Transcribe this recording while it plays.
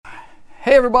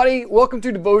Hey everybody, welcome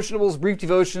to Devotionables, brief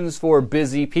devotions for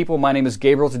busy people. My name is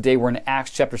Gabriel. Today we're in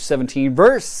Acts chapter 17,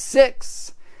 verse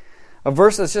 6. A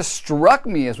verse that's just struck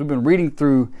me as we've been reading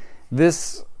through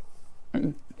this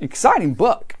exciting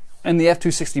book in the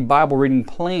F260 Bible reading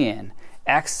plan.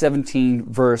 Acts 17,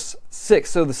 verse 6.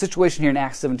 So the situation here in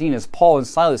Acts 17 is Paul and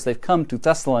Silas, they've come to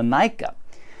Thessalonica.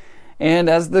 And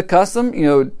as the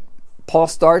custom, Paul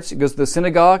starts, he goes to the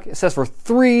synagogue. It says for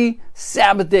 3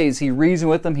 Sabbath days he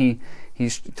reasoned with them. He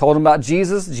told them about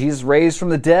Jesus raised from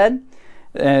the dead,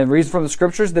 and reasoned from the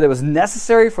scriptures that it was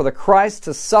necessary for the Christ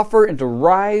to suffer and to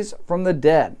rise from the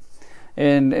dead.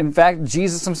 And in fact,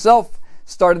 Jesus himself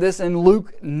started this in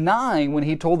Luke 9 when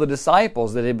he told the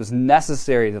disciples that it was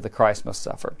necessary that the Christ must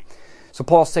suffer. So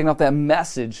Paul's taking up that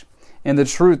message and the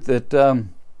truth that the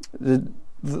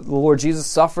Lord Jesus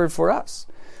suffered for us.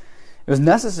 It was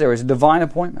necessary. It's a divine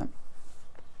appointment.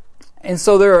 And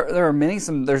so there are many.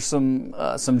 There's some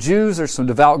Jews. There's some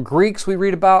devout Greeks we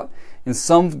read about, and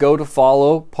some go to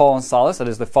follow Paul and Silas. That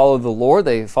is, they follow the Lord.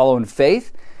 They follow in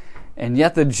faith. And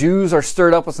yet the Jews are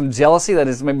stirred up with some jealousy. That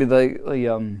is, maybe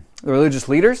the religious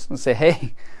leaders, and say,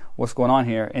 "Hey, what's going on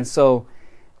here?" And so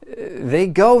they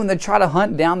go and they try to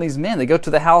hunt down these men. They go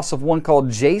to the house of one called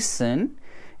Jason.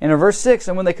 And in verse 6,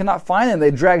 and when they could not find them,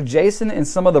 they dragged Jason and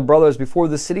some of the brothers before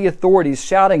the city authorities,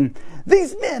 shouting,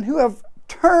 "These men who have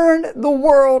turned the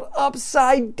world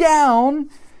upside down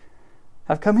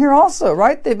have come here also,"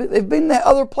 right? They've been to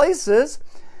other places,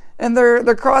 and they're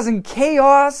causing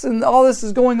chaos, and all this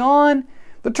is going on.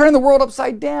 They're turning the world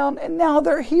upside down, and now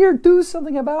they're here. Do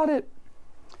something about it.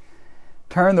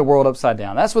 Turn the world upside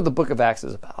down. That's what the book of Acts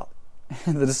is about.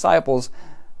 The disciples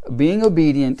being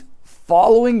obedient,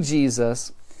 following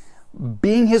Jesus,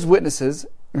 being his witnesses.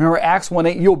 Remember Acts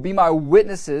 1:8, you'll be my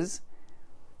witnesses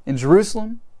in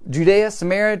Jerusalem, Judea,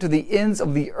 Samaria, to the ends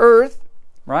of the earth,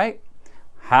 right?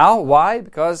 How? Why?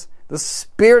 Because the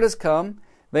Spirit has come.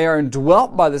 They are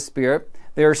indwelt by the Spirit.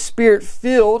 They are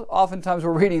Spirit-filled. Oftentimes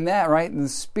we're reading that, right? And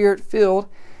Spirit-filled.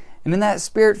 And in that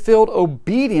Spirit-filled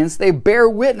obedience, they bear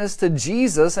witness to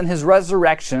Jesus and his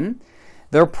resurrection.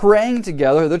 They're praying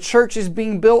together. The church is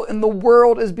being built and the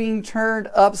world is being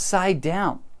turned upside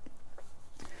down.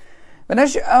 And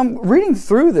as I'm reading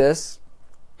through this,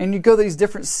 and you go to these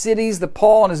different cities that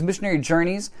Paul on his missionary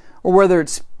journeys, or whether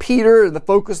it's Peter, the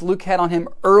focus Luke had on him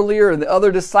earlier, and the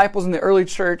other disciples in the early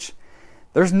church,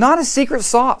 there's not a secret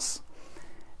sauce.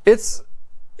 It's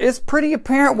pretty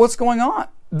apparent what's going on.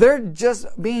 They're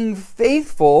just being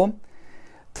faithful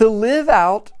to live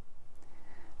out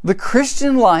the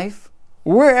Christian life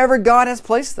wherever God has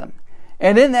placed them.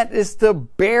 And in that is to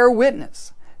bear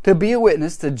witness, to be a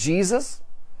witness to Jesus,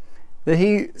 that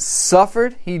he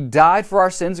suffered, he died for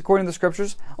our sins according to the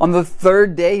scriptures. On the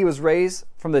third day he was raised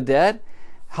from the dead,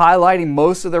 highlighting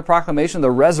most of their proclamation,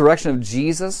 the resurrection of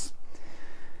Jesus.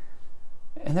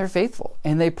 And they're faithful,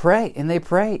 and they pray, and they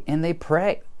pray, and they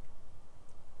pray.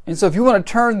 And so if you want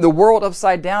to turn the world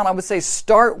upside down, I would say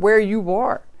start where you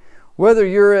are. Whether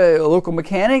you're a local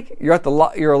mechanic, you're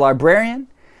a librarian,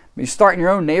 you start in your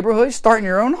own neighborhood, start in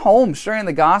your own home, sharing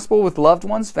the gospel with loved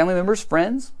ones, family members,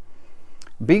 friends.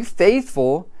 Be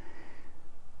faithful,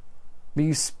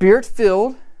 be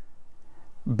Spirit-filled,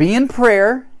 be in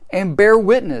prayer, and bear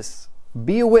witness.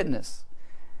 Be a witness.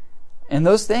 And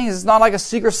those things, it's not like a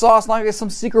secret sauce, not like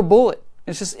some secret bullet.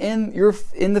 It's just in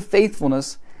the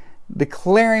faithfulness,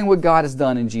 declaring what God has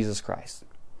done in Jesus Christ.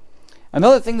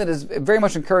 Another thing that has very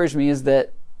much encouraged me is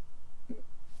that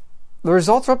the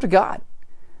results are up to God.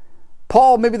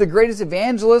 Paul, maybe the greatest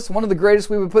evangelist, one of the greatest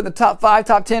we would put in the top 5,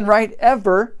 top 10, right,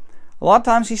 ever. A lot of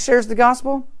times he shares the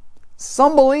gospel.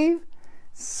 Some believe,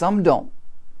 some don't.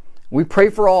 We pray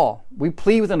for all. We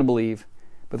plead with them to believe.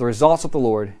 But the results of the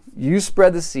Lord, you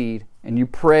spread the seed and you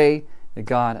pray that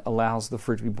God allows the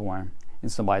fruit to be born in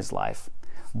somebody's life.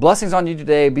 Blessings on you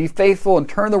today. Be faithful and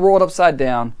turn the world upside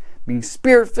down. Being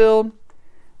Spirit-filled.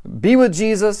 Be with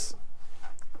Jesus.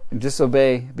 And just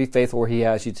obey. Be faithful where he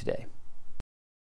has you today.